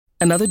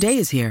Another day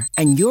is here,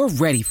 and you're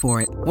ready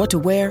for it. What to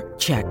wear?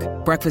 Check.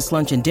 Breakfast,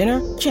 lunch, and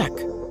dinner? Check.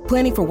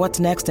 Planning for what's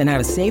next and how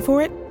to save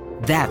for it?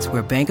 That's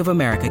where Bank of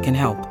America can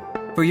help.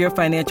 For your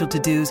financial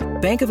to-dos,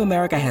 Bank of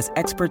America has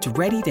experts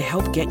ready to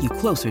help get you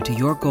closer to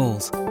your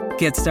goals.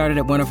 Get started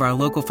at one of our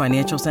local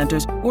financial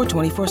centers or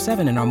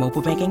 24/7 in our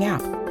mobile banking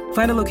app.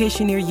 Find a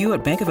location near you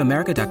at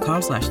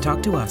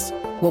bankofamerica.com/talktous.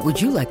 What would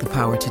you like the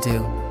power to do?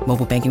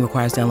 Mobile banking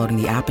requires downloading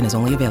the app and is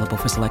only available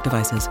for select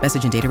devices.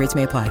 Message and data rates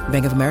may apply.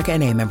 Bank of America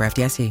N.A., member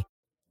FDIC.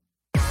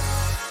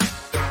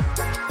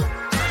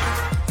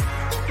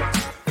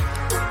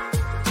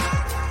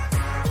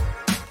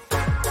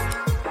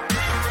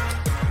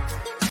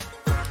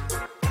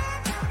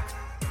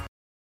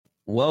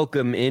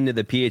 Welcome into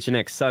the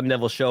PHNX Sun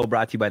Devil Show,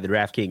 brought to you by the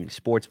DraftKings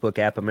Sportsbook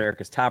app,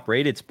 America's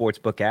top-rated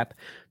sportsbook app.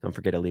 Don't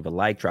forget to leave a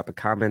like, drop a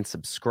comment,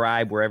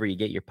 subscribe wherever you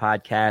get your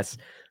podcasts.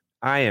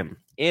 I am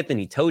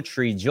Anthony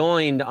Totri,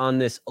 joined on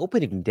this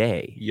opening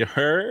day. You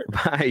heard?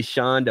 By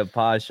Sean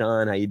DePaz.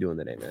 Sean, how you doing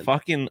today, man?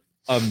 Fucking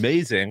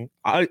amazing.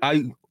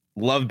 I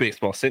love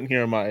baseball. Sitting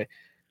here in my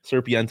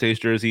Serpientes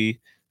jersey.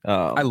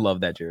 I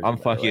love that jersey. I'm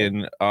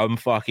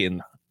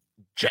fucking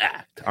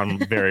jacked. I'm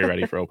very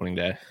ready for opening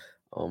day.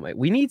 Oh my!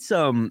 We need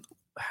some.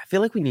 I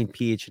feel like we need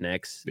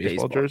PHNX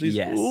baseball jerseys.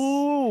 Yes.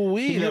 Ooh,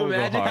 Can you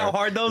imagine how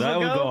hard those would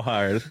go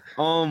hard.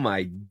 Oh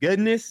my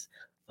goodness.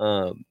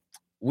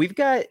 We've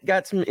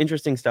got some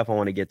interesting stuff I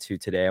want to get to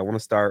today. I want to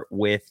start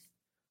with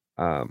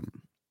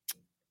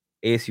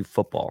ASU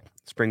football,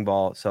 spring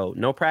ball. So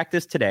no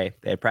practice today.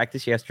 They had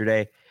practice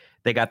yesterday.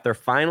 They got their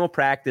final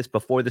practice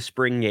before the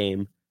spring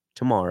game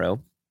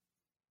tomorrow.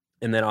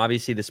 And then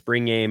obviously the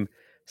spring game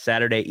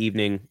Saturday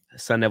evening,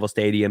 Sun Devil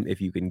Stadium. If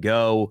you can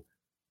go,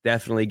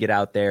 definitely get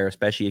out there,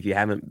 especially if you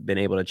haven't been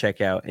able to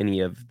check out any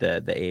of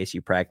the ASU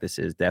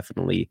practices.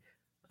 Definitely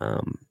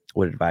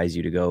would advise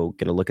you to go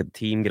get a look at the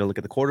team, get a look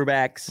at the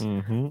quarterbacks.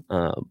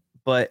 Mm-hmm.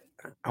 But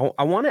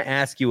I want to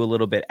ask you a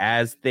little bit,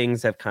 as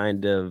things have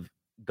kind of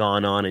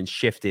gone on and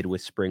shifted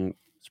with spring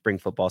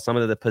football, some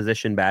of the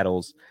position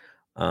battles,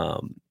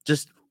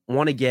 just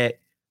want to get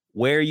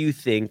where you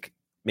think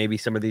maybe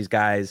some of these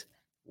guys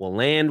will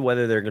land,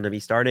 whether they're going to be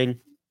starting.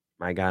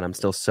 My God, I'm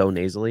still so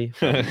nasally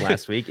from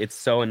last week. It's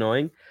so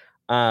annoying.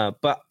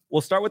 But we'll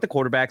start with the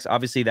quarterbacks.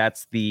 Obviously,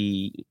 that's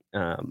the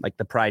like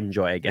the pride and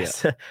joy, I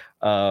guess,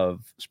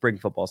 of spring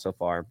football so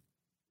far.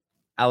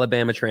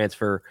 Alabama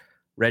transfer,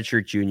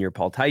 redshirt junior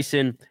Paul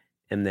Tyson,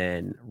 and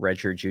then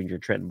redshirt junior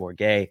Trenton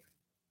Bourguet.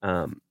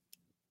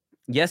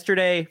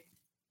 Yesterday,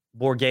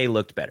 Bourguet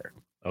looked better.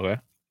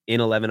 Okay. In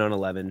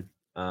 11-on-11,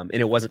 and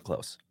it wasn't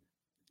close.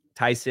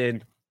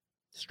 Tyson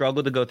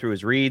struggled to go through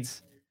his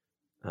reads.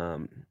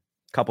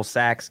 Couple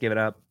sacks given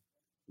up.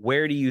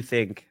 Where do you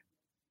think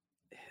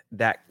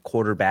that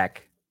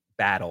quarterback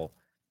battle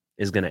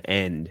is going to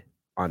end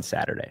on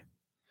Saturday?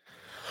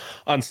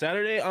 On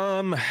Saturday,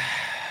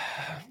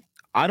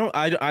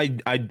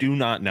 I do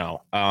not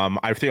know.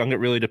 I think it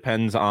really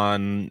depends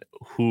on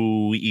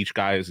who each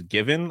guy is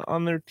given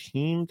on their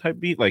team type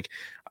beat. Like,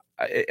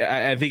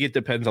 I think it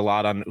depends a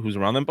lot on who's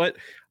around them. But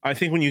I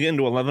think when you get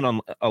into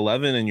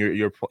 11-on-11 and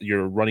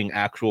you're running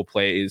actual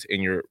plays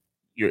and you're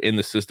in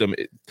the system,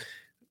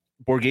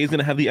 Bourguet's going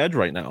to have the edge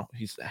right now.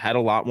 He's had a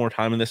lot more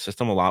time in this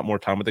system, a lot more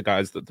time with the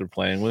guys that they're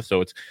playing with.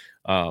 So it's,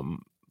 so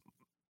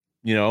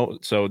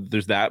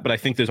there's that. But I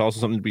think there's also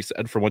something to be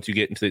said for once you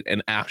get into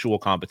an actual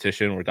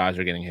competition where guys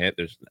are getting hit,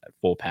 there's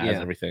full pads,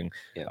 everything.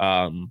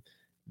 Yeah.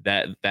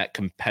 That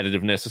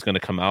competitiveness is going to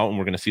come out, and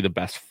we're going to see the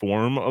best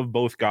form of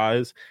both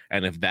guys.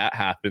 And if that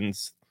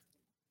happens,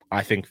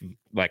 I think,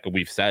 like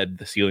we've said,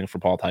 the ceiling for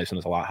Paul Tyson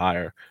is a lot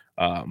higher.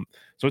 So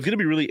it's going to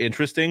be really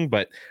interesting.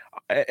 But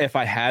if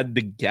I had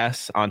to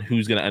guess on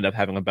who's going to end up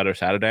having a better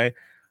Saturday,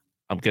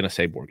 I'm going to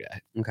say Bourguet.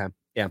 Okay.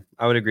 Yeah,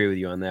 I would agree with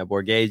you on that.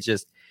 Bourguet is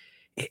just,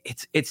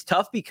 it's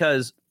tough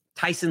because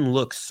Tyson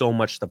looks so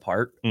much the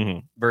part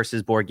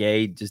versus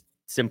Bourguet just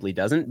simply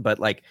doesn't. But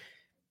like,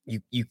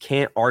 you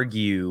can't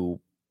argue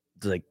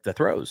like the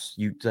throws.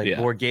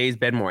 Bourguet's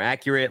been more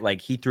accurate.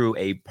 Like, he threw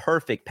a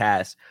perfect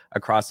pass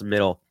across the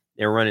middle.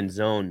 They were running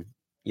zone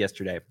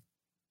yesterday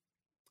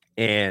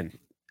and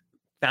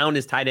found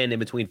his tight end in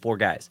between four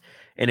guys,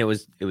 and it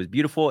was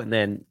beautiful. And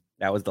then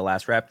that was the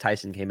last rep.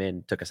 Tyson came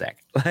in, took a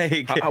sack.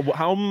 Like,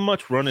 how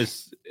much run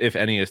if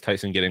any, is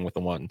Tyson getting with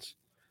the ones?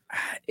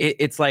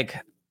 It's like,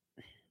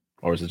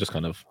 or is it just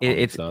kind of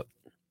it's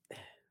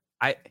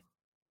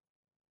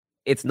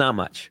not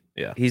much.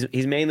 Yeah,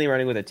 he's mainly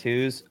running with the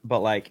twos, but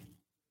like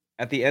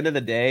at the end of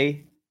the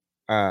day,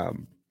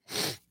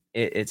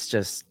 it's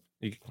just,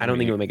 I don't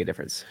think it would make a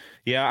difference.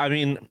 Yeah, I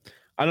mean,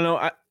 I don't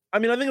know. I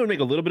mean, I think it would make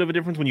a little bit of a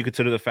difference when you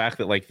consider the fact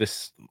that, like,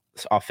 this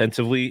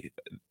offensively,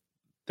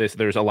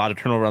 there's a lot of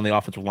turnover on the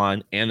offensive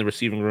line, and the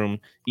receiving room,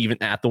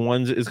 even at the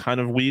ones, is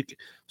kind of weak.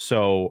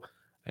 So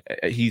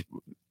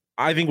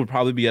I think would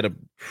probably be at a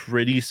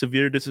pretty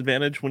severe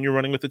disadvantage when you're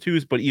running with the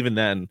twos. But even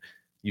then,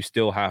 you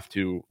still have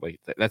to, like,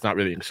 that's not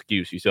really an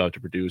excuse. You still have to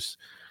produce.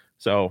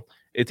 So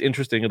it's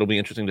interesting. It'll be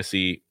interesting to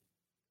see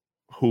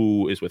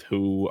who is with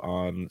who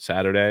on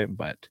Saturday.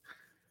 But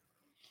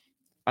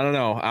don't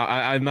know.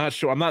 I'm not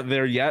sure. I'm not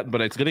there yet,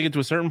 but it's going to get to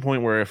a certain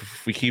point where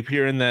if we keep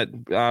hearing that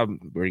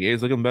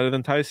Bergier's looking better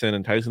than Tyson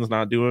and Tyson's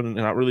not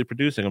really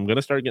producing, I'm going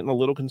to start getting a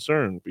little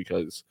concerned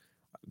because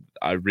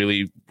I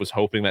really was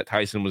hoping that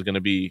Tyson was going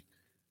to be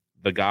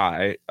the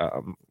guy.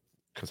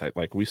 Because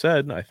like we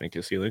said, I think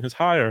his ceiling is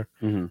higher.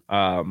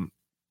 Mm-hmm.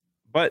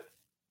 But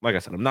like I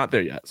said, I'm not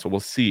there yet. So we'll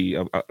see.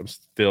 It's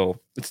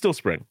still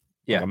spring.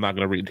 Yeah. I'm not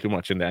going to read too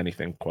much into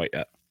anything quite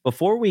yet.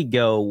 Before we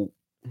go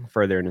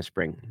further into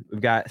spring,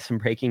 we've got some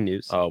breaking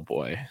news. Oh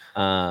boy.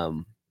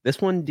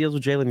 This one deals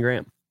with Jalen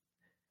Graham.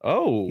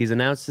 Oh, He's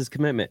announced his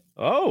commitment.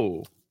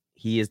 Oh,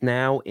 He is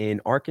now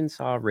in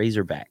Arkansas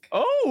Razorback.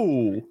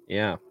 Oh,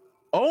 Yeah.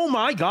 Oh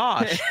my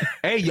gosh.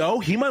 Hey, yo,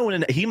 he might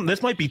win.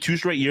 This might be 2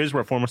 straight years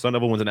where a former Sun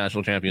Devil wins a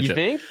national championship.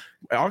 You think?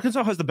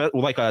 Arkansas has the best,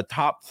 like a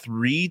top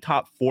 3,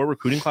 top 4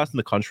 recruiting class in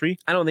the country.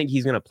 I don't think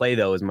he's going to play,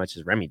 though, as much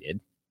as Remy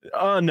did.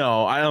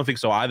 No, I don't think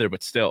so either.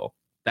 But still,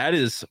 that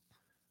is,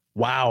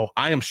 wow.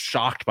 I am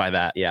shocked by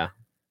that. Yeah.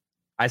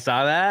 I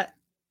saw that.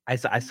 I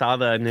saw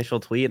the initial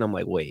tweet, and I'm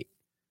like, wait.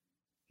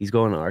 He's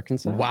going to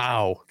Arkansas.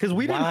 Wow. Because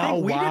we didn't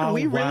think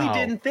we really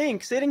didn't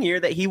think sitting here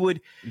that he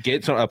would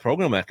get a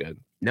program that good.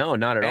 No,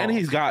 not at all. And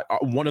he's got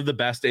one of the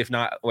best, if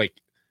not like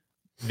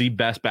the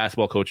best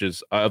basketball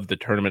coaches of the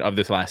tournament of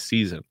this last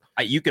season.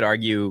 You could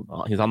argue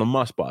he's on the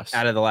must bus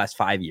out of the last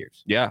 5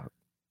 years. Yeah.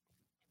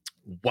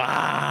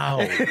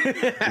 Wow.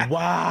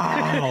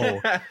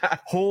 Wow.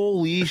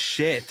 Holy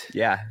shit.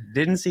 Yeah.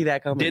 Didn't see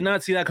that coming. Did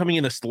not see that coming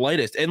in the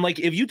slightest. And like,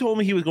 if you told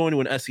me he was going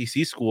to an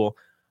SEC school,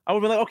 I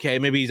would be like, okay,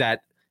 maybe he's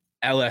at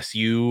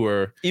LSU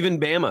or even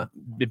Bama,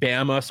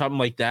 something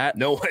like that.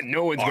 No one's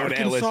going to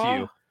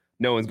LSU.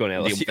 No one's going to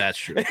LSU. Yeah, that's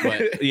true.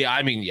 But yeah,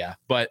 I mean, yeah.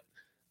 But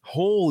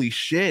holy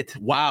shit.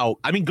 Wow.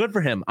 I mean, good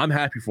for him. I'm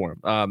happy for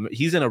him.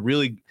 He's in a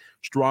really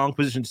strong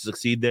position to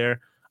succeed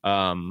there.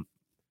 They're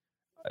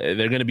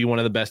going to be one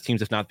of the best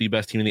teams, if not the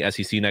best team in the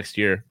SEC next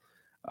year.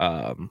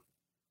 Happy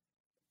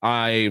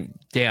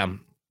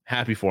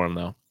for him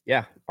though.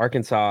 Yeah.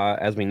 Arkansas,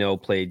 as we know,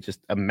 played just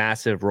a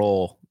massive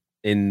role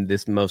in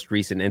this most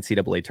recent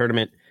NCAA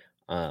tournament,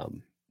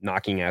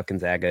 knocking out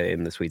Gonzaga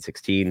in the Sweet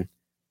 16.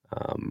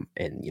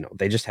 And you know,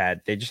 they just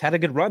had a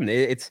good run.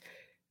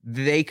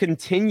 They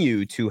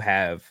continue to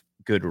have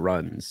good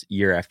runs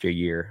year after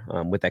year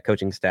with that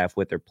coaching staff,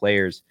 with their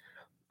players.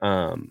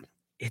 I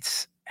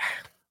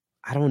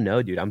don't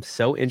know, dude. I'm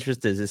so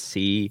interested to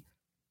see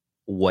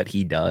what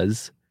he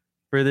does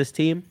for this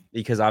team,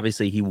 because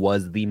obviously he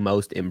was the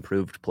most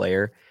improved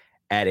player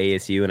at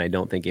ASU, and I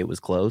don't think it was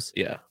close.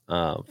 Yeah.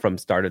 From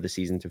start of the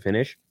season to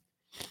finish.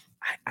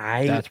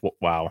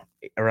 Wow.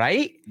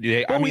 Right?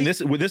 Yeah. I mean, they're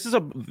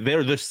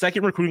the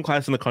second recruiting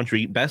class in the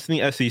country, best in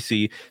the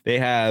SEC. They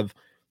have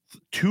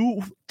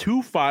 3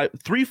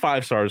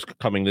 5-stars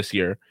coming this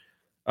year,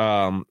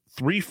 3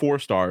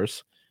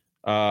 4-stars,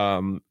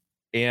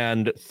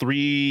 and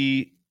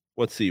 3.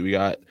 Let's see, we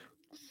got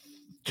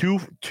 2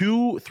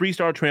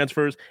 3-star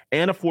transfers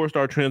and a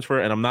 4-star transfer,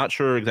 and I'm not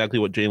sure exactly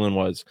what Jalen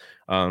was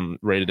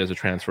rated as a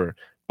transfer,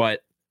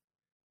 but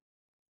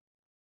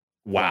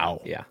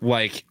wow. Yeah.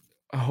 Like,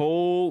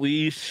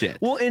 holy shit.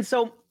 Well, and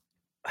so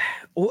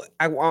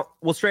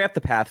we'll stray off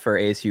the path for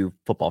ASU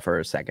football for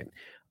a second.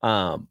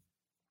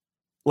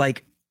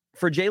 Like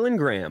for Jalen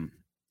Graham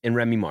and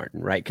Remy Martin,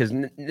 right? Because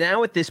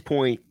now at this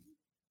point,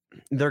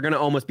 they're going to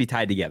almost be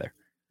tied together.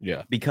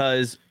 Yeah.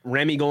 Because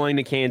Remy going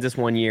to Kansas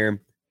one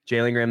year,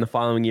 Jalen Graham the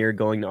following year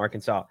going to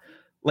Arkansas.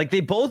 Like they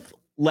both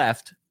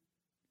left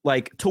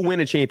like to win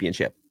a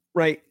championship,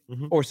 right?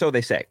 Mm-hmm. Or so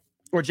they say.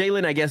 Or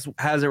Jalen, I guess,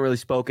 hasn't really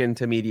spoken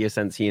to media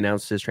since he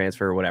announced his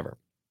transfer or whatever.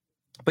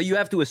 But you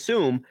have to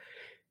assume,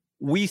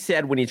 we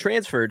said when he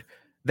transferred,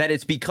 that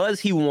it's because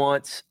he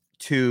wants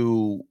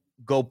to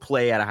go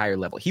play at a higher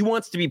level. He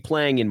wants to be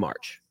playing in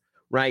March,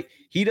 right?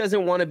 He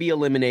doesn't want to be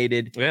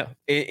eliminated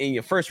in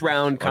your first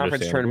round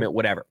conference tournament,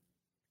 whatever.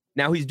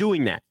 Now he's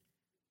doing that.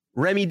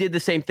 Remy did the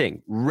same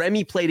thing.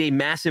 Remy played a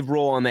massive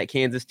role on that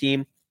Kansas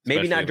team.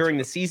 Maybe not during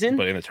the season,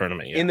 but in the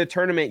tournament. Yeah. In the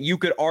tournament, you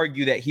could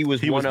argue that he was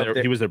he was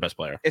their best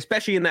player,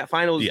 especially in that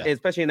finals,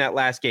 especially in that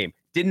last game.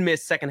 Didn't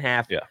miss second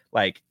half. Yeah,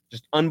 like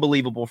just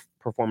unbelievable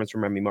performance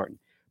from Remy Martin.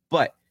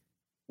 But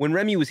when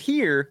Remy was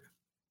here,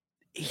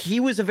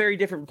 he was a very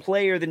different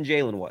player than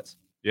Jalen was.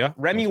 Yeah,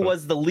 Remy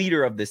was the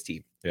leader of this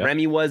team. Yeah.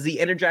 Remy was the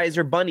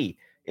Energizer Bunny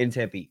in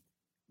Tempe.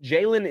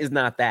 Jalen is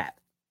not that.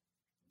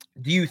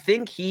 Do you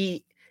think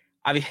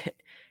I mean,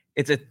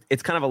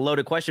 it's kind of a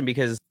loaded question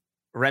because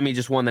Remy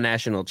just won the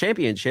national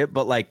championship,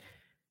 but like,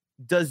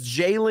 does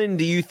Jalen,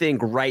 do you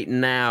think right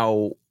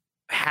now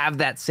have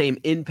that same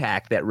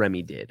impact that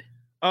Remy did?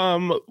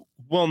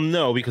 Well,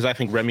 no, because I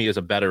think Remy is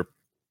a better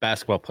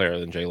basketball player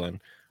than Jalen.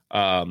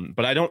 But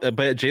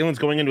Jalen's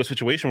going into a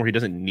situation where he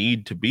doesn't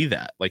need to be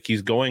that. Like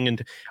he's going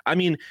into, I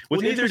mean,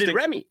 neither did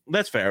Remy.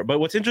 That's fair. But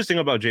what's interesting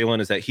about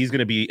Jalen is that he's going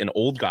to be an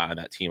old guy on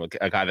that team,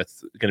 a guy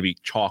that's going to be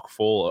chock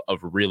full of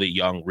really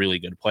young, really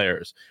good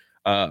players.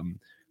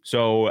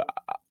 So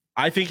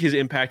I think his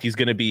impact, he's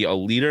going to be a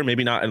leader,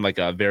 maybe not in like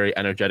a very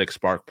energetic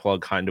spark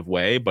plug kind of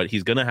way, but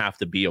he's going to have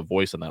to be a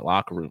voice in that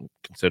locker room,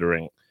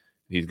 considering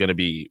He's going to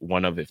be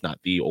one of, if not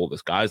the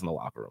oldest guys in the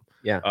locker room.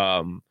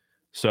 Yeah.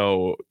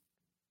 So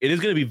it is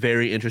going to be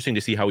very interesting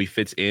to see how he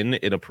fits in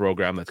a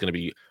program that's going to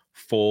be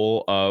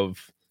full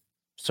of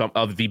some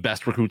of the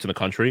best recruits in the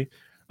country.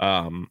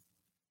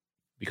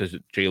 Because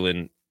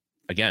Jalen,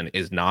 again,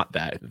 is not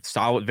that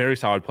solid, very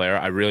solid player.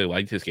 I really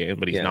liked his game,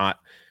 but he's not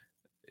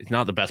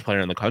the best player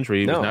in the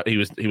country. He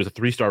was a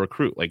 3-star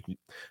recruit. Like,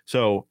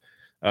 so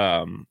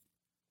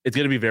it's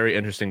going to be very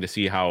interesting to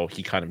see how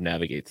he kind of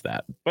navigates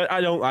that. But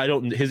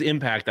his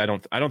impact, I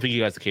don't think he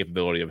has the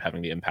capability of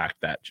having the impact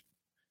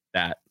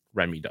that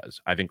Remy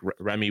does. I think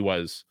Remy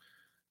was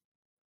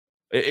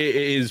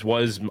a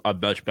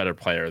much better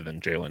player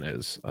than Jalen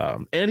is.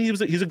 And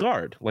he's a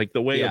guard. Like,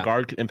 the way a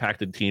guard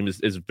impacted team is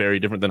very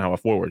different than how a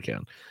forward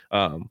can.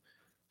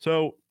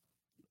 So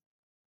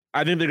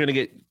I think they're going to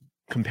get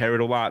compared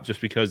a lot just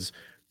because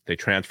they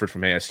transferred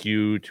from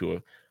ASU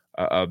to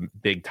a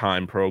big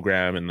time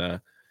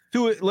program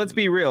let's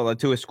be real,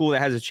 to a school that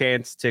has a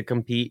chance to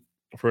compete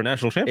for a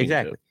national championship.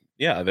 Exactly.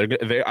 Yeah,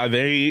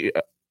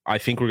 I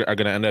think are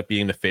going to end up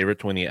being the favorite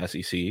to win the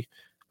SEC.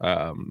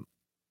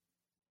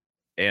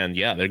 And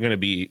yeah, they're going to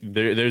be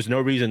there. There's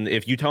no reason,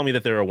 if you tell me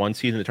that they're a 1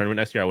 seed in the tournament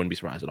next year, I wouldn't be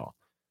surprised at all.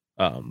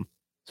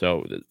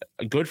 So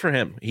good for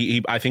him.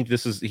 I think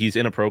he's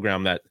in a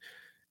program that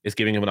is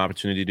giving him an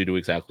opportunity to do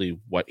exactly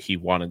what he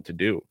wanted to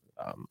do.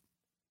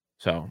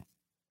 So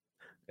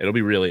it'll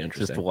be really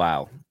interesting. Just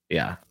wow.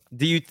 Yeah. How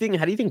do you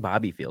think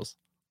Bobby feels?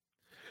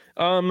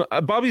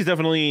 Bobby's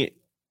definitely,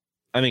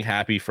 I think,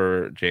 happy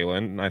for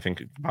Jalen. I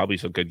think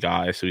Bobby's a good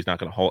guy, so he's not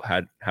going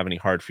to have any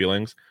hard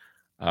feelings.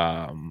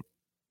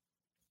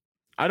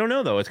 I don't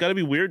know, though. It's got to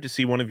be weird to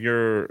see one of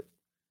your,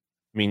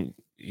 I mean,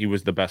 he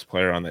was the best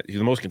player on that. He's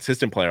the most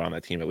consistent player on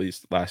that team, at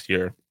least last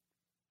year,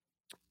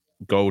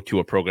 go to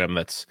a program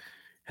that's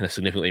in a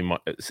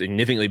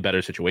significantly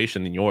better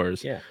situation than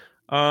yours. Yeah.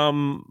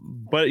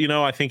 But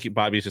I think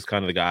Bobby's just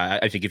kind of the guy.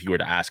 I think if you were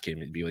to ask him,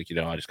 he'd be like,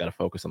 I just got to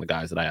focus on the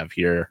guys that I have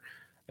here.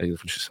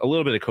 Which is a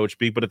little bit of coach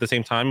speak, but at the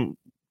same time,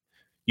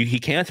 he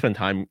can't spend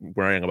time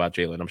worrying about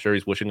Jalen. I'm sure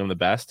he's wishing him the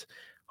best,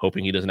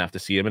 hoping he doesn't have to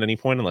see him at any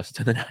point unless it's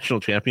in the national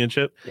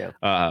championship. Yeah.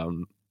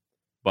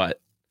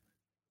 But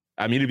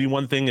I mean, it'd be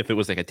one thing if it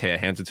was like a Taya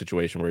Hansen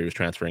situation where he was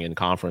transferring in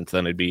conference,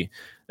 then you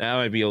might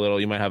have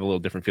a little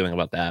different feeling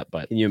about that.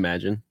 But can you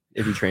imagine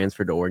if he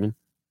transferred to Oregon?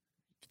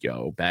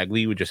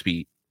 Bagley would just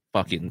be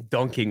fucking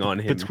dunking on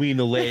him between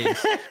the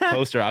legs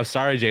poster. I'm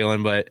sorry,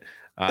 Jalen, but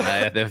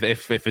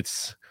if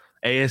it's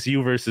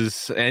ASU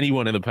versus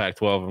anyone in the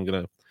Pac-12, I'm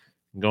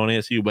going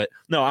ASU. But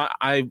no,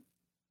 I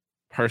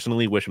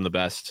personally wish him the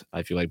best.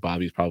 I feel like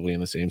Bobby's probably in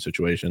the same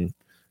situation.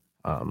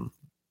 Nothing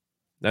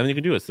you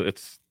can do. It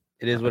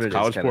is what it is.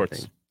 College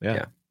sports.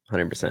 Yeah,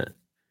 100%.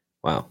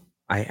 Wow.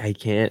 I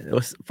can't.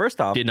 First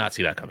off, did not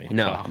see that coming.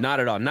 No, not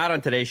at all. Not on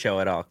today's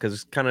show at all. Because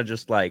it's kind of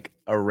just like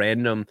a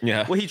random.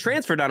 Yeah. Well, he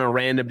transferred on a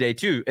random day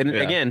too. And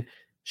again,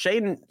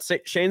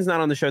 Shane's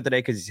not on the show today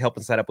because he's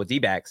helping set up with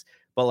D-backs.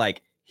 But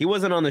like, he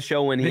wasn't on the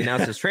show when he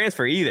announced his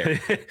transfer either.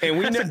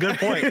 And That's a good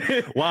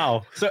point.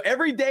 Wow. So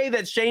every day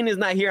that Shane is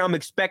not here, I'm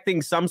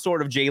expecting some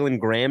sort of Jalen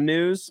Graham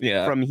news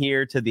from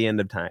here to the end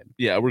of time.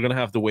 Yeah, we're going to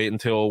have to wait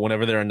until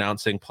whenever they're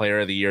announcing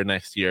player of the year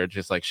next year.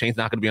 Just like, Shane's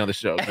not going to be on the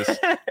show.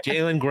 Just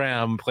Jalen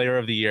Graham, player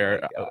of the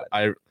year.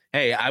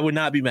 I would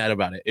not be mad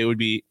about it. It would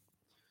be,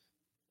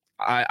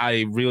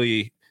 I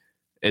really,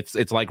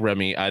 it's like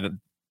Remy.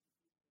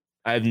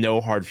 I have no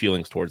hard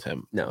feelings towards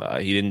him. No,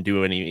 he didn't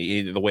do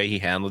the way he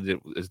handled it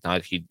is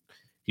not,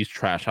 he's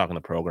trash talking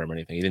the program or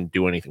anything. He didn't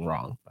do anything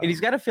wrong. And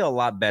he's got to feel a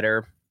lot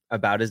better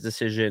about his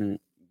decision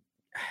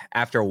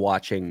after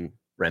watching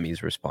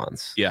Remy's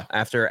response. Yeah.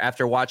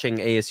 After watching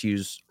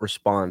ASU's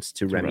response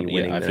to Remy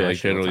winning. I feel like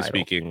generally title.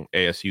 Speaking,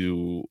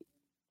 ASU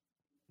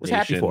was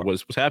happy for him.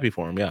 Was happy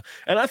for him. Yeah.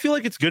 And I feel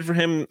like it's good for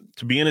him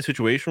to be in a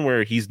situation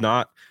where he's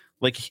not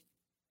like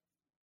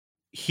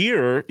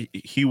here.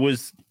 He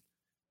was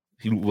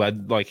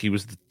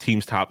the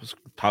team's top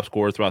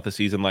scorer throughout the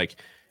season. Like,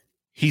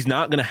 he's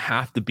not going to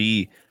have to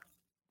be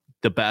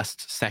the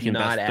best, second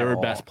best,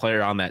 third best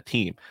player on that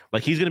team.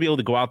 Like, he's going to be able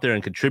to go out there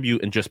and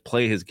contribute and just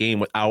play his game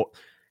without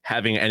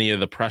having any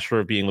of the pressure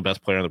of being the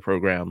best player in the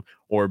program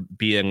or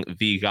being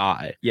the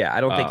guy. Yeah,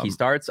 I don't think he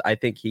starts. I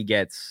think he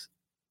gets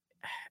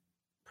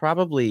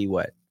probably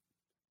what?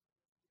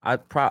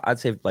 I'd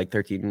say like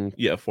 13.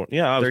 Yeah,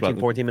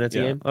 14 minutes a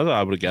game.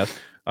 I would have guessed.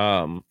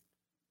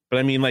 But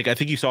I mean, like, I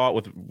think you saw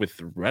it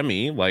with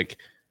Remy. Like,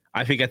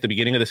 I think at the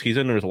beginning of the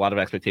season, there was a lot of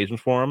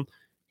expectations for him.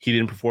 He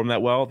didn't perform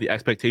that well. The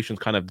expectations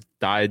kind of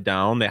died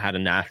down. They had a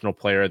National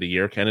Player of the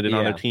Year candidate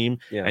on their team,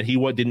 and he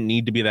didn't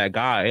need to be that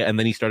guy. And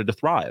then he started to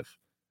thrive.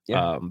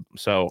 Yeah.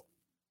 So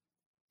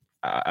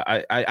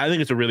I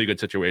think it's a really good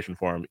situation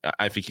for him.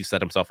 I think he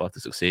set himself up to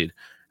succeed,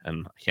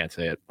 and I can't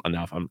say it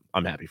enough.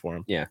 I'm happy for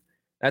him. Yeah,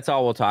 that's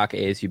all we'll talk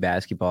ASU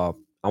basketball.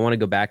 I want to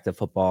go back to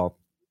football,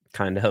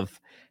 kind of.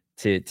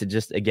 To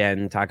just,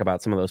 again, talk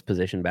about some of those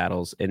position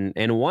battles.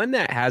 And one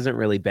that hasn't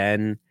really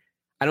been,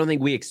 I don't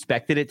think we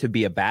expected it to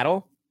be a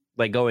battle,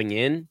 like going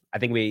in. I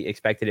think we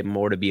expected it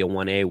more to be a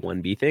 1A,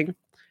 1B thing.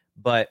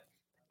 But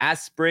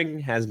as spring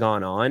has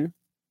gone on,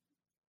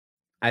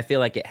 I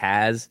feel like it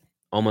has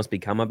almost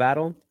become a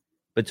battle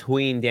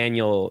between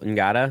Daniel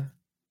Ngata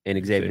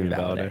and Xavier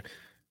Valade.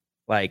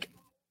 Like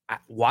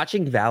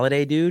watching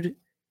Valade, dude,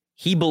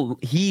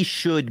 he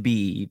should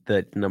be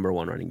the number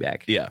one running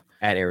back. Yeah.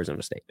 At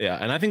Arizona State. Yeah,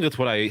 and I think that's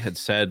what I had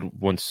said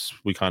once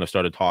we kind of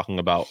started talking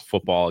about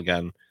football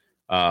again.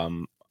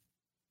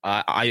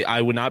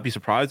 I would not be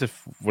surprised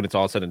if when it's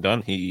all said and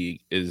done,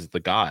 he is the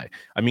guy.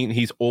 I mean,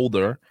 he's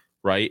older,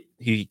 right?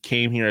 He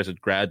came here as a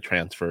grad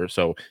transfer,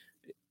 so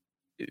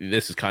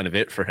this is kind of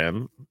it for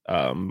him.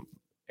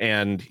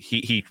 And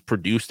he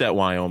produced at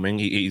Wyoming.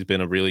 He's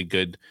been a really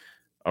good,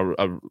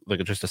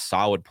 just a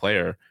solid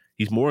player.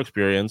 He's more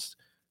experienced.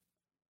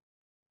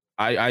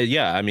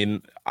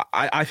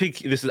 I think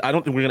this is. I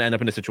don't think we're gonna end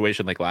up in a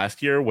situation like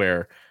last year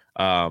where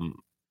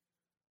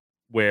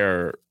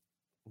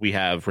we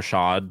have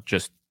Rashad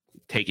just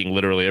taking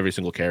literally every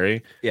single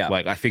carry. Yeah,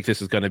 like I think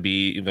this is gonna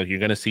be. You're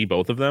gonna see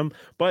both of them,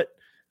 but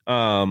it's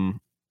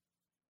gonna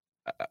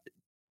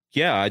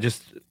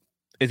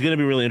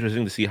be really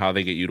interesting to see how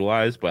they get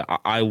utilized. But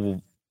I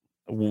will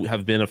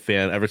have been a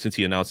fan ever since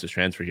he announced his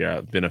transfer here.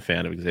 I've been a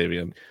fan of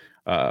Xavier.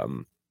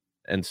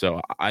 And so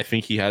I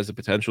think he has the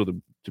potential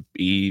to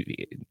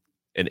be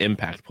an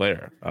impact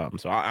player.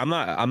 So I'm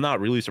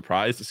not really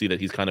surprised to see that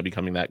he's kind of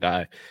becoming that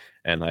guy,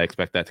 and I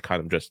expect that to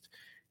kind of just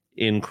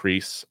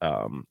increase.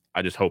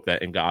 I just hope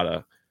that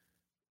Ngata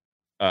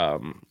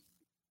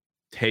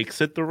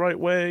takes it the right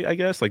way, I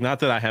guess. Like,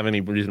 not that I have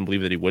any reason to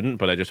believe that he wouldn't,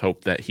 but I just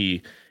hope that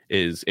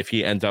if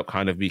he ends up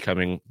kind of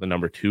becoming the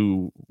number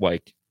two,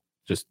 like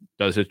just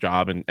does his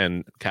job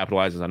and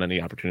capitalizes on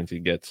any opportunity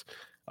he gets.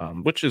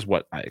 Which is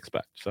what I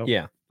expect. So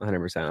yeah,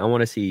 100%. I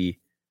want to see.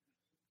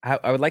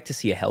 I would like to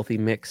see a healthy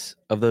mix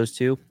of those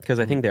two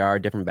because I think there are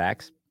different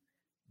backs,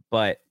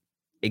 but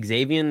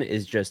Xavier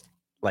is just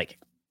like,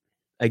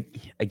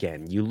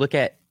 again, you look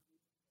at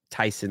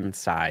Tyson's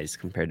size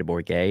compared to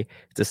Bourguet.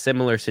 It's a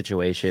similar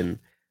situation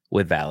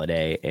with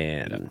Valade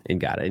and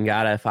Ngata.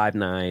 Ngata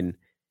 5'9",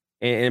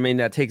 and I mean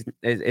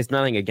it's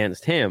nothing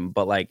against him,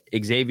 but like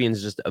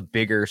Xavier's just a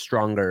bigger,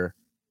 stronger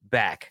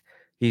back.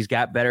 He's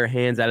got better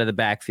hands out of the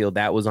backfield.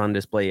 That was on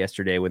display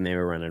yesterday when they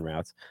were running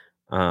routes.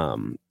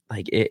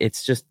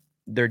 It's just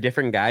they're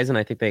different guys, and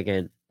I think they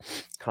can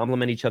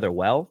complement each other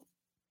well.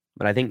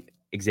 But I think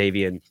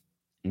Xavier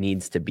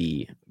needs to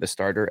be the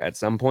starter at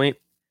some point.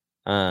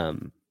 Not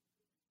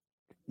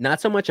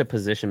so much a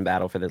position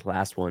battle for this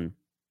last one,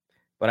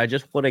 but I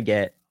just want to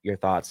get your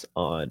thoughts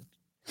on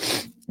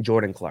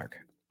Jordan Clark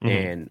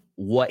and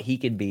what he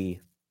could be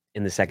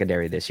in the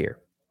secondary this year.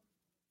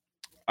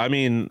 I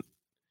mean,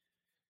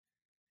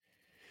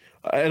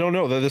 I don't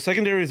know. The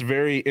secondary is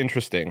very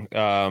interesting,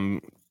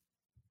 but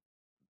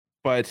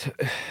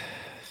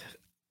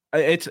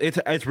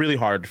it's really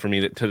hard for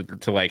me to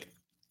like.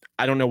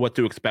 I don't know what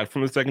to expect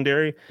from the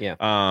secondary. Yeah.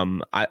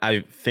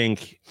 I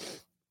think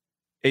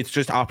it's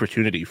just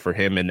opportunity for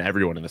him and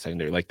everyone in the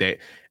secondary. Like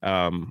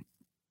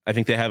I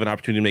think they have an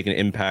opportunity to make an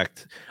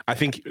impact. I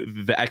think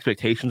the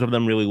expectations of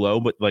them really low,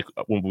 but like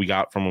when we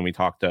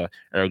talked to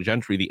Eric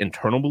Gentry, the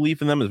internal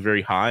belief in them is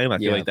very high, and I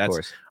feel like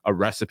that's a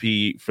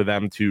recipe for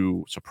them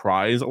to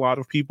surprise a lot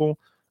of people.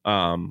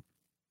 But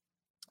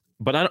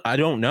I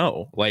don't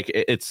know. Like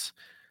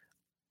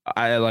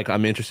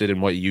I'm interested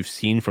in what you've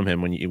seen from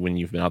him when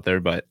you've been out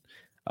there, but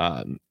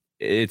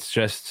it's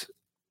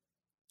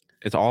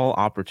all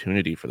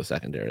opportunity for the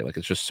secondary. Like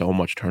it's just so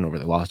much turnover.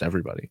 They lost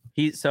everybody.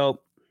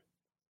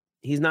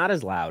 He's not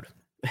as loud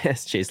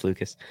as Chase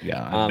Lucas.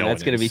 Yeah,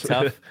 that's going to be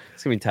tough.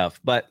 It's going to be tough.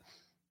 But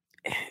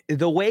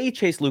the way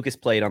Chase Lucas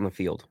played on the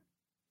field,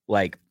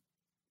 like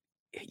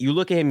you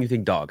look at him, you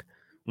think dog,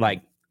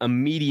 like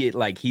immediate,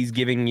 like he's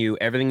giving you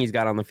everything he's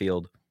got on the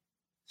field.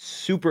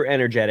 Super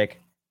energetic,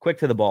 quick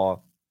to the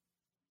ball.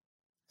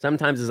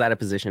 Sometimes is out of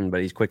position,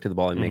 but he's quick to the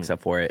ball and makes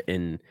up for it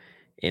in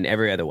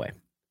every other way.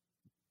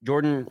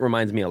 Jordan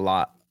reminds me a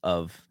lot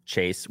of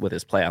Chase with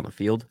his play on the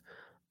field.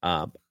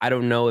 I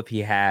don't know if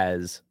he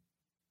has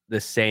the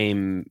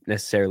same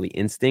necessarily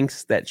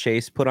instincts that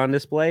Chase put on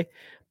display,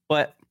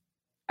 but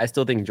I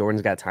still think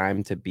Jordan's got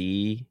time to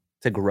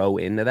grow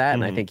into that.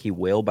 And I think he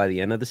will by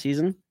the end of the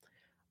season.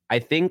 I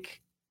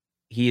think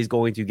he is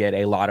going to get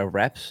a lot of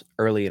reps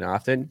early and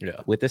often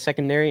with the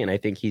secondary. And I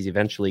think he's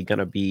eventually going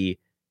to be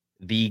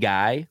the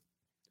guy,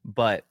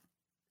 but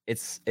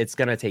it's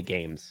going to take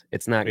games.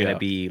 It's not going to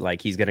be like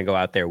he's going to go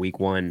out there week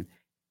one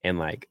and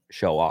like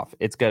show off.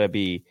 It's going to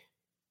be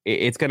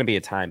a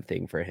time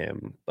thing for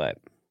him, but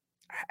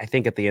I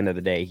think at the end of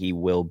the day, he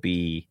will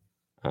be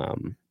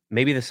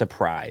maybe the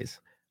surprise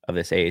of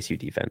this ASU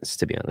defense,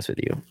 to be honest with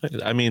you.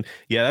 I mean,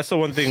 yeah, that's the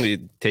one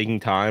thing, taking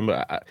time.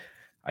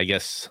 I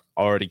guess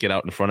already get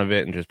out in front of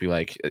it and just be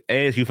like,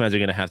 ASU fans are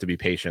going to have to be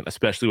patient,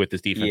 especially with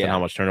this defense and how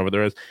much turnover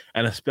there is,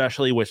 and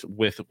especially with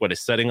what is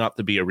setting up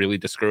to be a really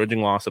discouraging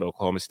loss at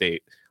Oklahoma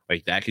State.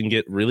 Like that can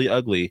get really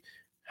ugly.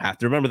 Have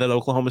to remember that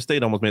Oklahoma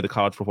State almost made the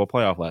college football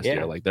playoff last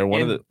year. Like they're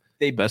one of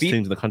the best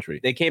teams in the country.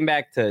 They came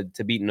back to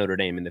beat Notre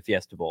Dame in the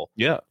Fiesta Bowl.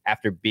 Yeah.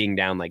 After being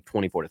down like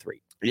 24-3.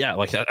 Yeah,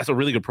 like that's a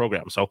really good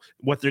program. So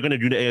what they're going to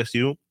do to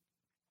ASU,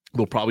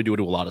 they'll probably do it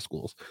to a lot of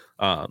schools.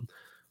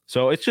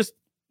 So it's just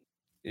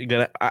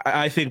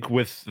I think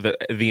with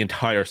the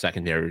entire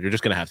secondary, you're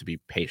just going to have to be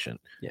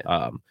patient.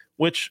 Yeah.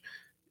 Which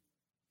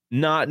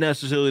not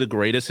necessarily the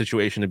greatest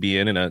situation to be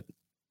in a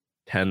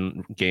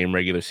 10-game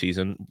regular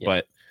season,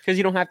 but because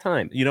you don't have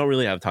time. You don't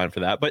really have time for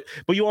that. But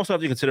you also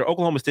have to consider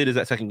Oklahoma State is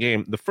that second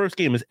game. The first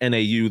game is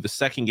NAU. The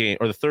second game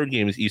or the third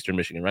game is Eastern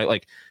Michigan, right?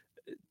 Like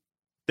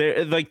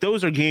they're like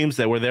those are games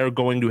where they're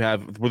going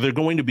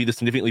to be the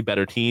significantly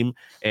better team,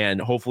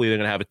 and hopefully they're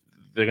going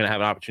to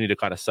have an opportunity to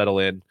kind of settle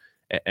in.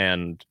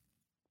 And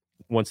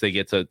once they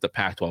get to the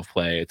Pac-12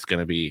 play, it's going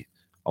to be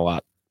a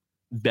lot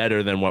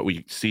better than what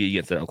we see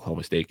against the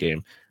Oklahoma State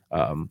game.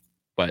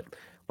 But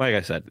like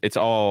I said, it's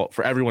all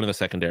for everyone in the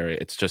secondary.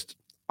 It's just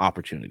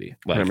opportunity.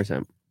 Like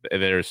 100%.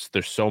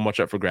 There's so much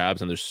up for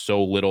grabs, and there's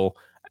so little.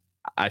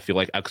 I feel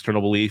like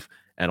external belief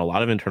and a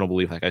lot of internal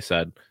belief. Like I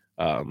said,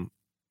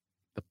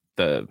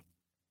 the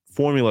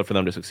formula for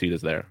them to succeed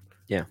is there.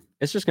 Yeah,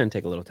 it's just going to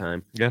take a little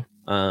time. Yeah.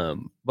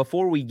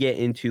 Before we get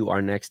into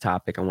our next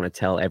topic, I want to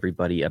tell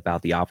everybody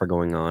about the offer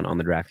going on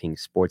the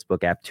DraftKings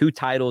Sportsbook app. 2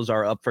 titles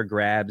are up for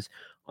grabs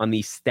on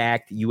the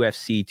stacked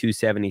UFC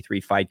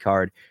 273 fight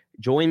card.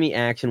 Join the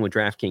action with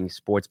DraftKings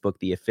Sportsbook,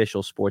 the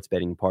official sports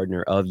betting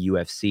partner of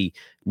UFC.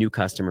 New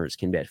customers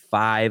can bet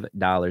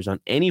 $5 on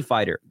any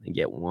fighter and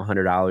get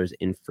 $100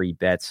 in free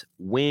bets,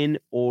 win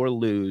or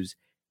lose,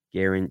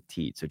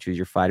 guaranteed. So choose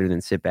your fighter,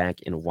 then sit back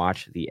and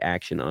watch the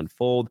action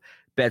unfold.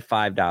 Bet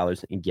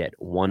 $5 and get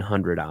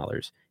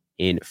 $100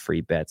 in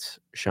free bets.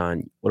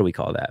 Sean, what do we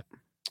call that?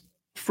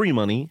 Free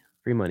money.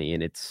 Free money.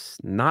 And it's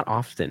not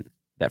often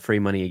that free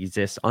money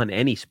exists on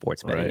any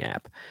sports betting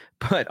app.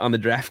 But on the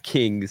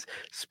DraftKings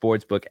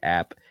Sportsbook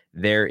app,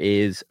 there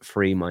is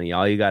free money.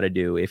 All you got to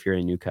do if you're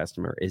a new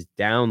customer is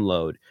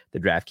download the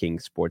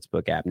DraftKings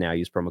Sportsbook app now.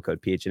 Use promo code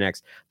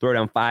PHNX. Throw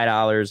down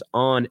 $5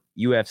 on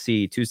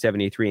UFC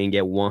 273 and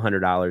get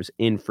 $100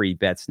 in free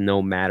bets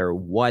no matter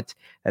what.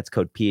 That's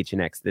code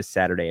PHNX this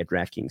Saturday at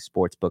DraftKings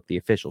Sportsbook, the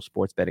official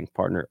sports betting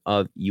partner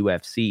of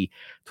UFC.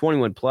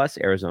 21 plus,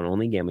 Arizona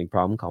only. Gambling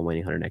problem? Call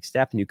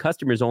 1-800-NEXT-STEP. New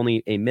customers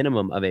only. A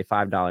minimum of a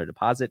 $5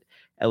 deposit.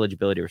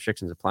 Eligibility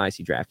restrictions apply.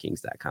 See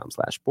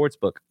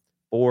DraftKings.com/sportsbook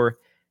for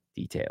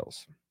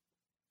details.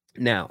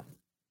 Now,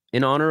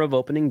 in honor of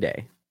opening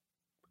day,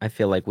 I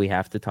feel like we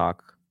have to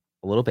talk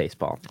a little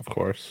baseball. Of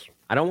course.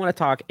 I don't want to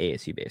talk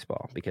ASU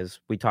baseball because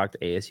we talked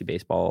ASU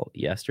baseball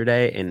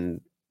yesterday and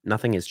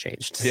nothing has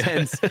changed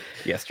since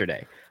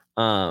yesterday.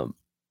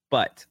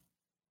 But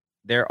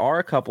there are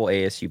a couple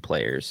ASU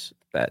players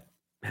that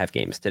have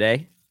games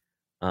today.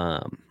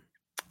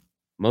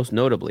 Most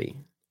notably,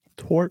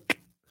 Torque,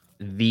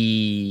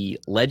 the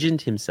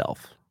legend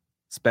himself,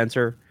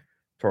 Spencer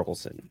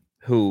Torkelson,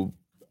 who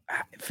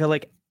I feel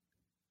like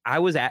I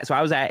was at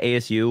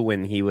ASU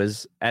when he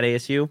was at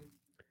ASU.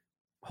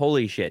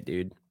 Holy shit,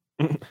 dude.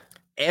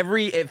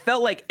 It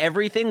felt like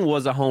everything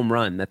was a home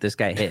run that this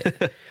guy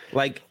hit.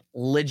 Like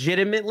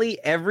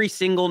legitimately every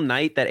single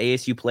night that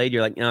ASU played,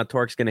 you're like, no,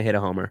 Torque's going to hit a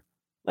homer.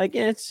 Like,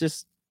 yeah, it's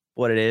just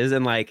what it is.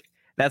 And like,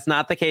 that's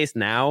not the case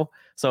now.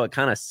 So it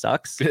kind of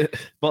sucks.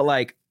 But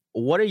like,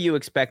 what are you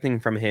expecting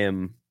from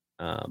him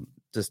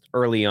just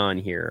early on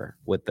here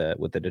with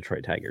the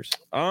Detroit Tigers?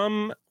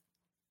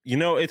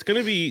 It's going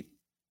to be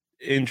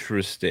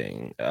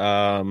interesting.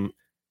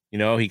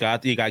 He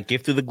got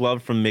gifted the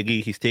glove from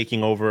Miggy. He's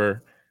taking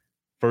over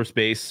first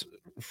base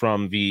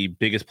from the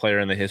biggest player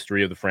in the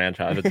history of the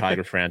franchise, the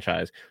Tigers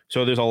franchise.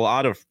 So there's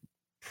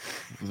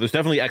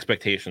definitely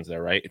expectations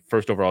there, right?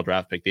 First overall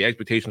draft pick. The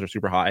expectations are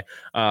super high,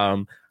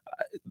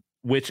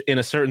 which in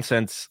a certain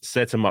sense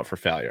sets him up for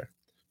failure.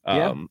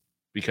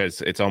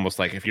 Because it's almost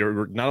like if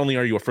you're not only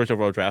are you a first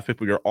overall draft pick,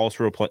 but you're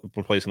also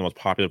replacing the most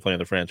popular player in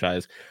the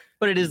franchise.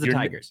 But it is the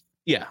Tigers.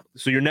 Yeah.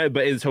 So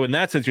so in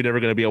that sense, you're never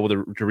going to be able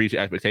to reach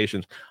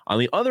expectations. On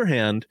the other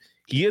hand,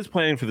 he is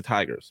playing for the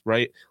Tigers,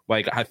 right?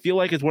 Like, I feel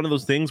like it's one of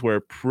those things where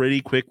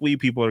pretty quickly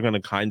people are going to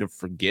kind of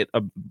forget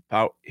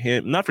about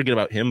him, not forget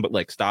about him, but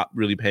like stop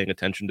really paying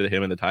attention to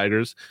him and the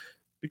Tigers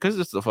because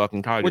it's the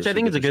fucking Tigers. Which I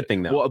think is a good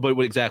thing, though. Well, but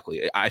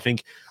exactly. I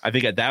think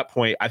at that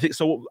point,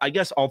 so. I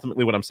guess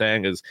ultimately what I'm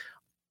saying is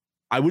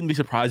I wouldn't be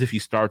surprised if he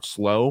starts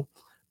slow,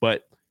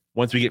 but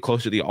once we get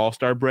closer to the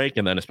All-Star break,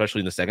 and then especially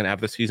in the second half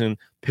of the season,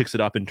 picks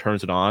it up and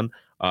turns it on.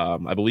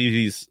 I believe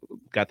he's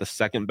got the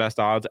second best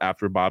odds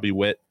after Bobby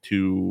Witt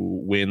to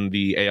win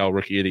the AL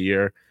Rookie of the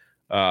Year.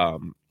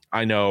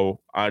 I know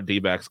our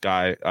D-backs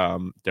guy,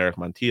 Derek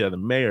Montilla, the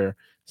mayor,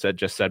 said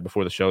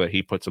before the show that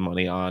he put some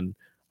money on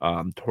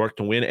Torque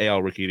to win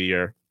AL Rookie of the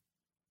Year.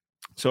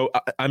 So,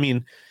 I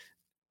mean,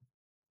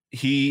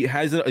 he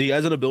has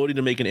an ability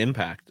to make an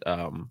impact.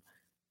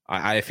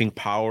 I think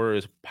power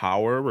is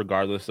power,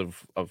 regardless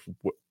of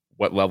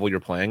what level you're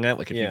playing at.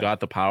 Like if you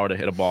got the power to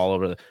hit a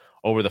ball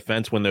over the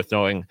fence when they're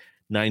throwing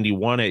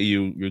 91 at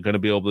you, you're going to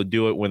be able to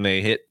do it when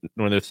they're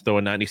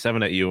throwing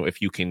 97 at you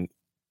if you can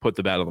put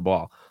the bat on the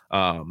ball.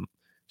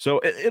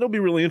 So it'll be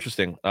really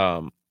interesting.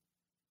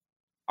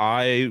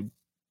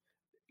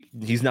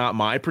 he's not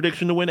my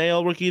prediction to win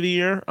AL Rookie of the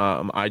Year.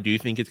 I do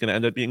think it's going to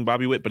end up being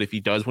Bobby Witt, but if he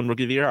does win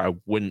Rookie of the Year, I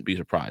wouldn't be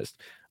surprised.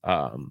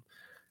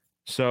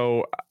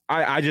 So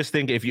I just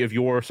think if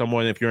you're an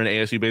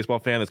ASU baseball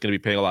fan that's going to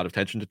be paying a lot of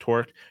attention to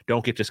Torque,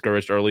 don't get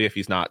discouraged early if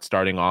he's not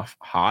starting off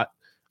hot.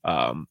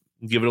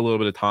 Give it a little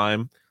bit of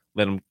time,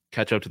 let him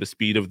catch up to the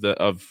speed of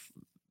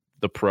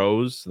the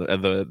pros,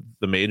 the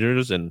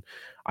majors, and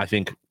I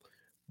think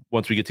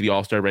once we get to the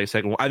All-Star break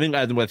second, I think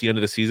at the end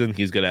of the season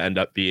he's going to end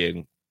up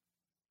being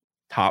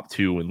top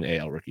 2 in the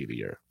AL Rookie of the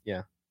Year.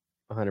 Yeah,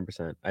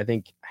 100%. I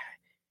think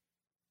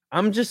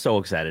I'm just so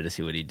excited to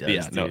see what he does.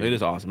 Yeah, no, it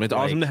is awesome. It's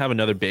awesome to have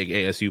another big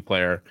ASU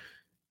player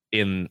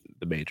in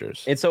the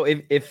majors. And so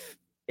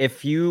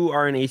if you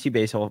are an ASU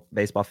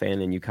baseball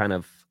fan and you kind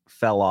of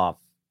fell off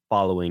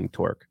following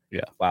Torque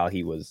while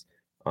he was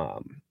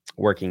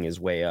working his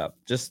way up,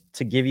 just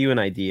to give you an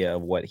idea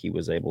of what he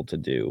was able to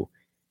do,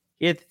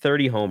 he had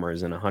 30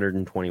 homers in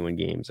 121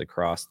 games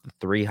across the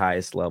 3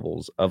 highest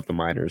levels of the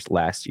minors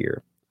last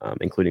year,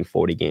 including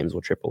 40 games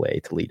with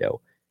AAA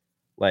Toledo.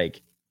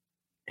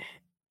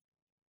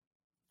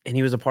 And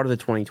he was a part of the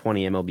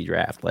 2020 MLB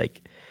draft.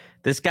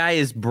 This guy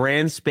is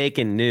brand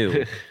spanking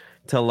new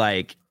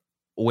to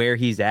where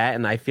he's at.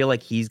 And I feel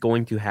like he's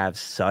going to have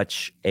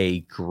such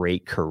a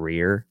great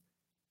career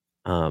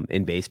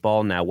in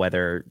baseball. Now,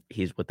 whether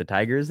he's with the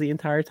Tigers the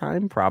entire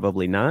time,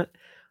 probably not.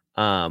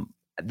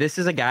 This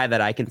is a guy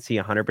that I can see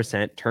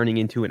 100% turning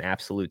into an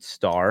absolute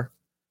star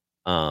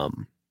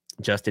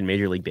just in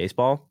Major League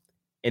Baseball.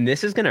 And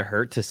this is going to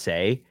hurt to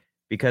say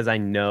because I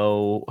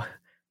know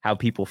how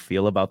people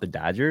feel about the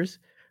Dodgers.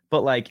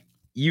 But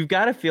you've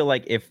got to feel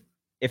like if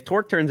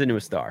Torque turns into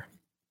a star,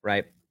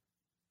 right?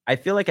 I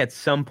feel like at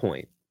some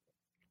point,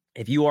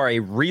 if you are a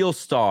real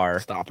star,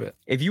 stop it.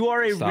 If you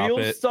are a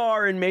real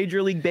star in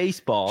Major League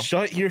Baseball,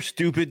 shut your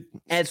stupid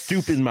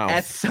mouth.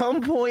 At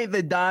some point,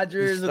 the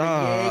Dodgers or the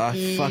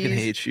Yankees, I fucking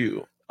hate you.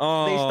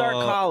 They start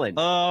calling.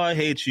 Oh, I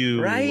hate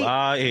you. Right?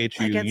 I hate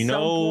you. At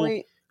some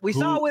point, we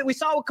saw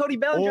with Cody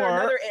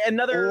Bellinger,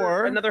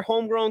 another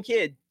homegrown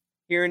kid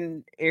here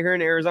in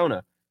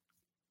Arizona.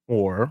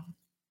 Or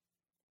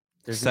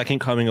second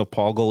coming of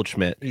Paul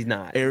Goldschmidt. He's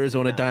not.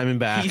 Arizona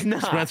Diamondback. He's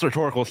not. Spencer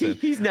Torkelson.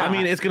 He's not. I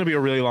mean, it's going to be a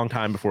really long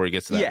time before he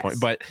gets to that point.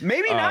 But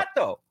maybe not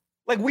though.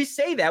 We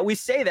say that, right?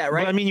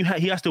 But I mean,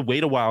 he has to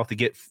wait a while to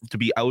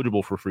be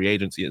eligible for free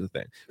agency is the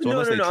thing. So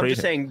no. I'm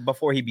just saying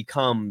before he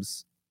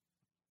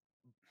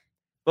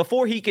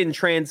can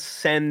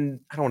transcend.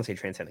 I don't want to say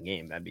transcend the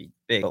game. That'd be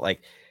big. But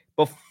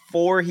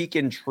before he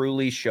can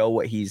truly show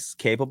what he's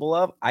capable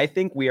of, I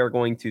think we're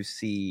going to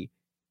see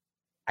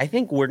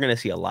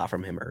a lot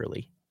from him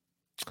early.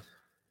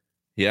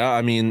 Yeah,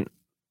 I mean,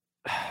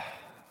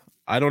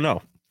 I don't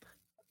know.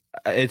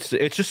 It's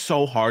just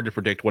so hard to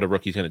predict what a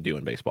rookie's going to do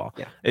in baseball.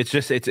 Yeah, it's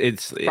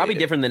probably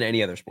different than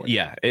any other sport.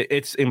 Yeah,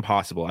 it's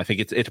impossible. I think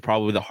it's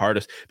probably the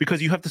hardest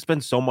because you have to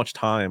spend so much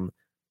time.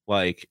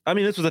 This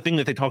was the thing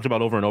that they talked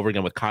about over and over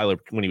again with Kyler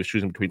when he was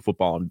choosing between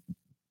football and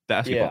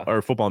basketball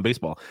or football and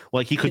baseball.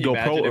 He could go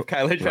pro if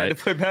Kyler tried to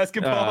play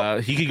basketball.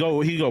 He could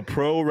go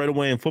pro right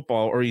away in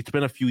football, or he'd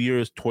spend a few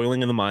years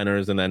toiling in the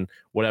minors and then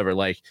whatever.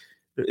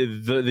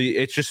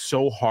 It's just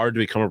so hard to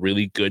become a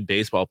really good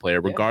baseball player,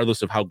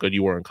 regardless of how good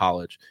you were in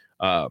college.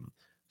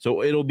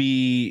 So it'll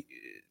be.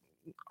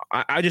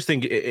 I just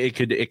think it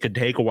could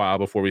take a while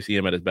before we see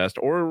him at his best,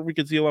 or we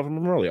could see a lot from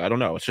him early. I don't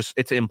know.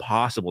 It's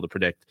impossible to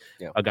predict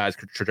a guy's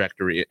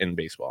trajectory in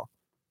baseball.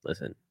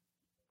 Listen,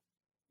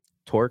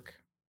 Torque,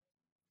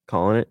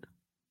 calling it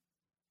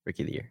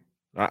Rookie of the Year.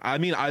 I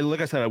mean,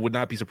 like I said, I would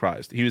not be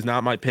surprised. He was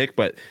not my pick,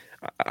 but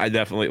I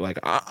definitely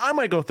I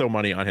might go throw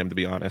money on him, to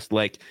be honest.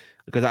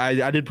 Because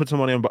I did put some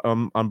money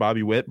on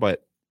Bobby Witt,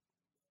 but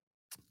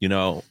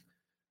the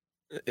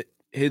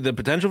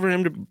potential for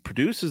him to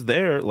produce is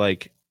there.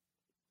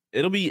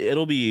 It'll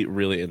be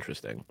really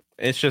interesting.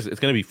 It's going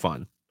to be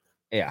fun.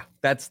 Yeah,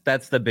 that's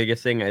the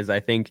biggest thing. Is I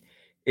think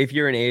if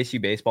you're an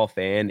ASU baseball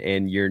fan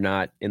and you're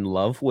not in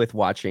love with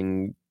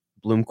watching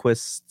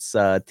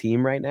Bloomquist's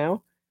team right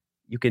now,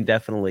 you can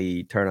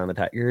definitely turn on the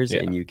Tigers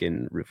and you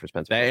can root for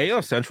Spencer. The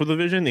AL Central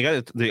Division,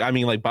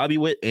 Bobby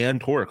Witt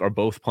and Torque are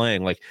both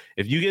playing.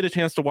 If you get a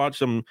chance to watch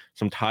some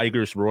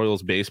Tigers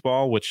Royals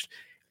baseball, which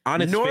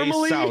on its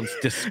face sounds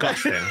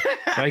disgusting.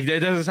 It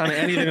doesn't sound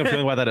anything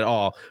appealing about that at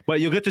all.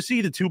 But you'll get to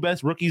see the 2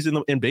 best rookies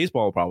in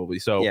baseball probably.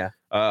 So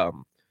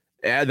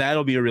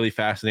that'll be a really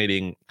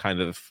fascinating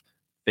kind of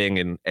thing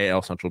in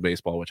AL Central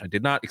baseball, which I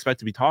did not expect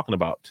to be talking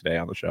about today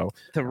on the show.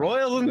 The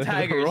Royals and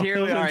Tigers.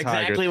 Here we are,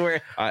 exactly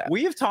where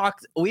we've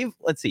talked.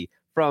 Let's see,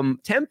 from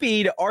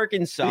Tempe to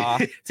Arkansas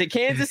to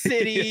Kansas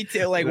City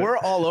to we're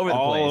all over the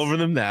place. All over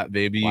the map,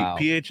 baby. Wow.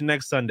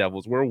 PHNX Sun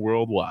Devils. We're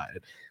worldwide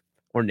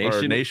or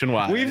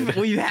nationwide.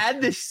 We've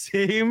had the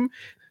same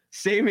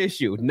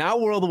issue. Not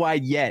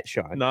worldwide yet,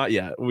 Sean. Not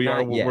yet.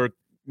 We're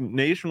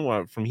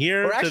nationwide from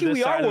here. Or actually,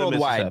 we are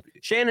worldwide.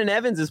 Shannon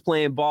Evans is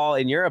playing ball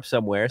in Europe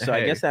somewhere, so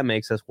I guess that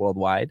makes us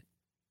worldwide.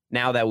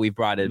 Now that we've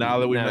brought him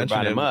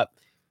up,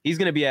 he's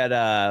going to be at.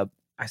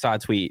 I saw a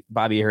tweet.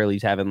 Bobby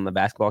Hurley's having the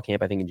basketball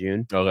camp, I think in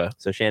June. Okay.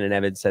 So Shannon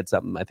Evans said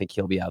something. I think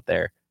he'll be out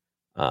there.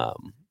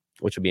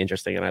 which would be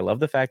interesting. And I love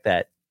the fact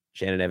that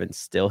Shannon Evans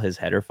still his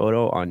header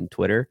photo on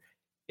Twitter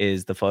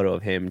is the photo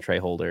of him, Trey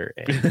Holder,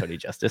 and Cody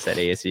Justice at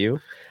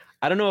ASU.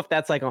 I don't know if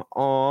that's like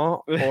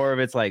aw or if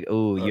it's like,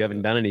 oh, you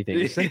haven't done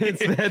anything since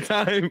that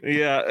time.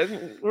 Yeah,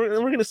 we're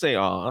gonna say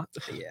aw.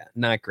 Yeah,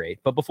 not great.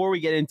 But before we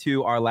get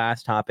into our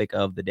last topic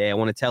of the day, I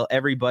want to tell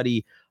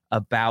everybody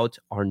about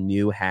our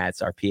new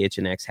hats, our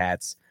PHNX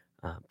hats,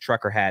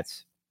 trucker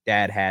hats,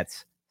 dad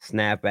hats,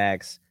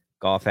 snapbacks,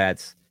 golf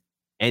hats,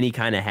 any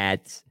kind of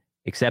hats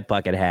except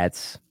bucket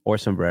hats or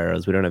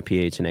sombreros. We don't have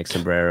PHNX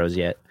sombreros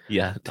yet.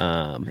 Yeah.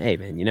 Hey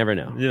man, you never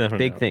know.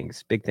 Big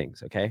things.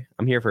 Okay.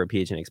 I'm here for a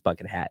PHNX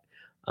bucket hat.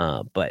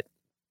 But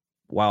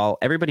while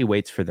everybody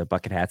waits for the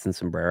bucket hats and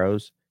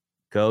sombreros,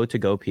 go to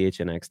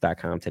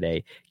gophnx.com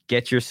today.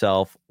 Get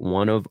yourself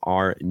one of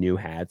our new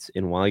hats.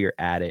 And while you're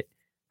at it,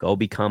 go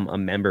become a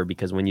member,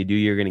 because when you do,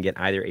 you're going to get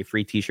either a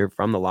free t-shirt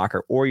from the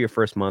locker or your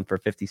first month for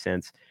 50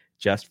 cents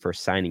just for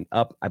signing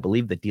up. I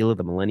believe the deal of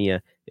the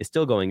millennia is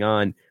still going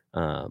on.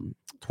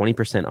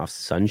 20% off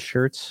Sun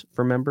shirts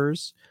for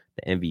members.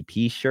 The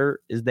MVP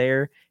shirt is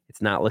there.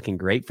 It's not looking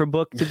great for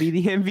Book to be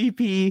the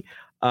MVP,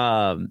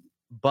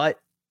 but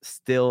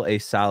still a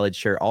solid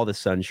shirt. All the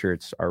Sun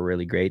shirts are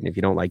really great. And if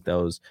you don't like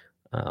those,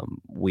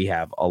 we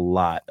have a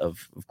lot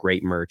of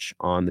great merch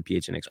on the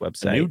PHNX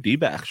website. A new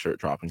D-back shirt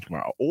dropping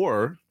tomorrow.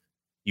 Or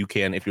you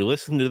can, if you're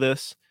listening to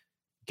this,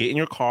 get in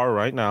your car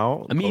right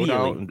now.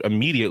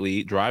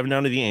 Immediately driving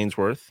down to the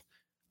Ainsworth,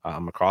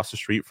 across the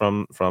street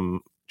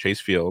from Chase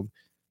Field.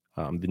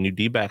 The new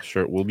D-back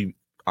shirt will be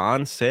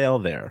on sale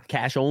there.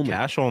 Cash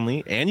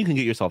only. And you can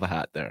get yourself a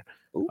hat there.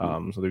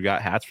 So they've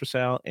got hats for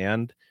sale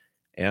and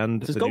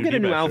just go get a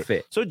new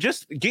outfit. So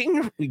just get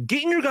in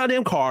your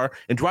goddamn car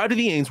and drive to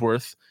the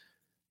Ainsworth.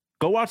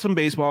 Go watch some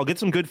baseball, get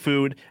some good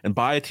food, and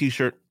buy a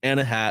t-shirt and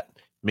a hat,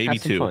 maybe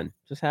two. Fun.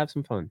 Just have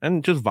some fun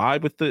and just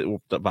vibe with the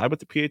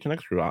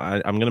PHNX crew.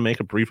 I'm gonna make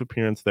a brief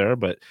appearance there,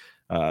 but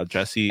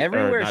Jesse,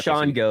 everywhere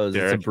Sean goes,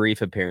 Derek, it's a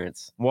brief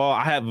appearance. Well,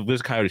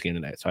 there's a Coyotes game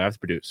tonight, so I have to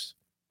produce,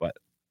 but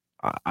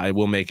I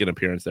will make an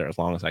appearance there as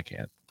long as I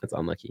can. That's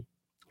unlucky.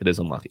 It is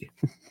unlucky.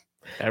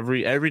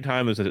 every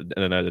time there's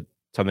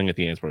something at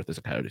the Ainsworth, there's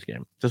a Coyotes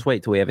game. Just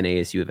wait till we have an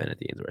ASU event at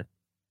the Ainsworth.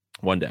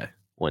 One day.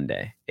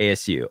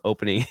 ASU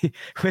opening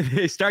when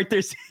they start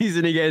their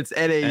season against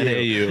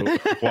NAU.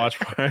 Watch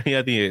party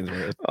at the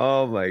Ainsworth.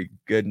 Oh my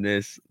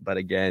goodness. But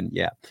again,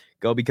 yeah,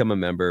 go become a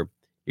member.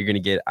 You're going to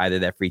get either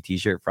that free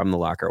t-shirt from the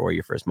locker or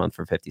your first month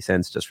for 50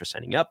 cents just for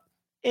signing up.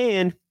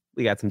 And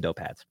we got some dope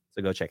hats.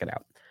 So go check it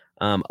out.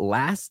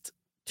 Last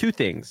two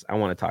things I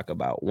want to talk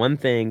about. One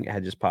thing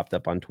had just popped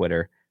up on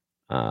Twitter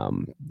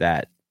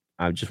that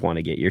I just want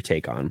to get your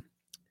take on.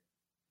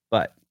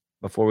 But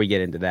before we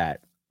get into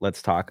that,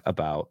 let's talk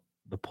about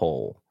the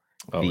poll.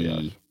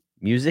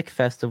 Music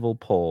festival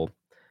poll.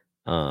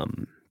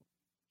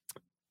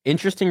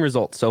 Interesting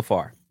results so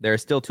far. There are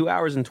still 2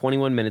 hours and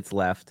 21 minutes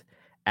left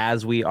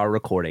as we are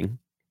recording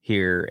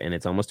here, and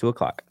it's almost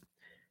 2:00.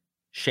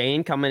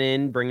 Shane coming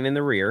in, bringing in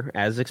the rear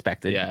as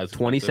expected. Yeah,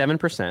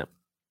 27%.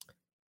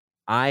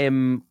 I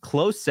am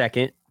close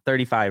second,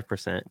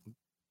 35%,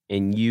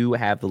 and you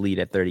have the lead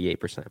at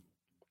 38%.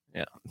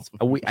 Yeah,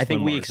 I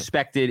think we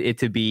expected it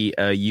to be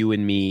you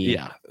and me.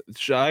 Yeah,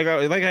 like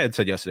I had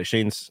said yesterday,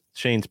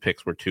 Shane's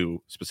picks were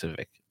too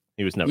specific.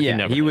 He was never.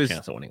 Yeah, he was a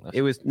chance of winning this.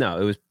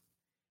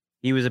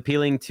 He was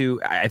appealing to.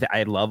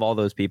 I love all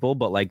those people,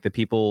 but like the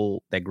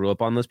people that grew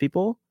up on those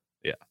people,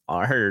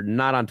 are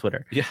not on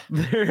Twitter. Yeah,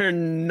 they're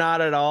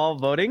not at all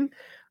voting.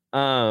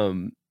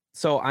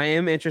 So I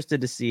am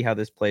interested to see how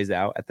this plays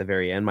out at the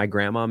very end. My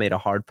grandma made a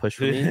hard push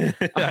for me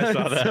I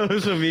saw that.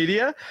 Social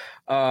media.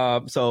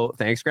 So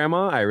thanks,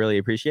 Grandma. I really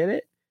appreciate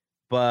it.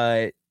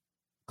 But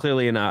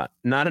clearly not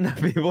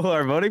enough people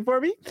are voting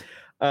for me.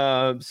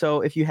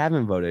 So if you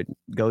haven't voted,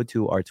 go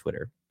to our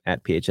Twitter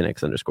at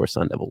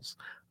PHNX_Sun Devils.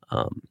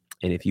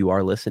 And if you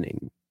are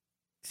listening,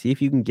 see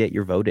if you can get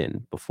your vote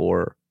in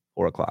before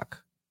 4:00,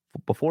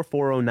 before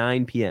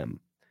 4:09 p.m.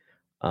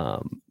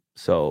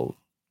 So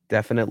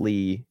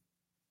definitely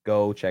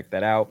go check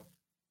that out.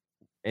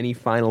 Any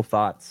final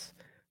thoughts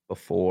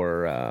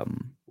before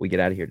we get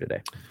out of here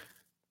today?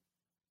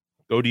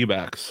 Go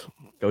D-backs.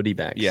 Go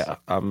D-backs. Yeah.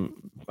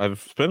 I've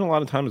spent a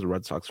lot of time as a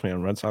Red Sox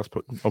fan. Red Sox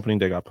opening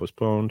day got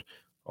postponed.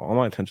 All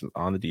my attention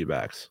on the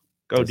D-backs.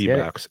 Go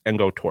D-backs and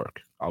go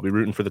Torque. I'll be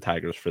rooting for the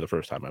Tigers for the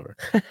first time ever.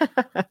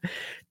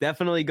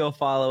 Definitely go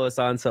follow us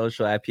on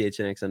social at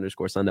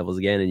PHNX_Sun Devils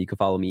again. And you can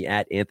follow me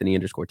at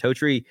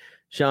Anthony_Totri.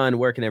 Sean,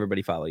 where can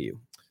everybody follow you?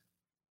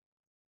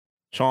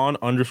 Sean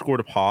 _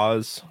 to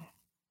pause.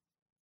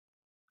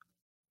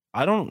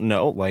 I don't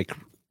know, like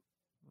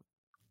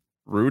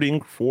rooting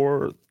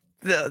for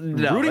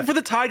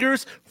the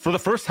Tigers for the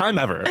first time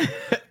ever.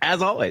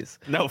 As always.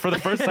 No, for the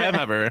first time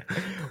ever.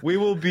 We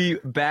will be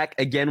back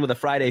again with a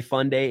Friday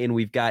fun day, and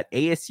we've got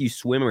ASU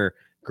swimmer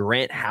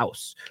Grant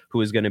House, who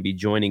is going to be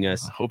joining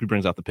us. I hope he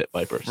brings out the Pit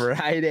Vipers.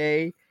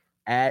 Friday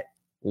at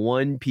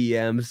 1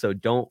 p.m. So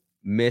don't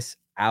miss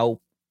out,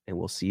 and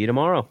we'll see you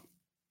tomorrow.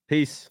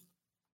 Peace.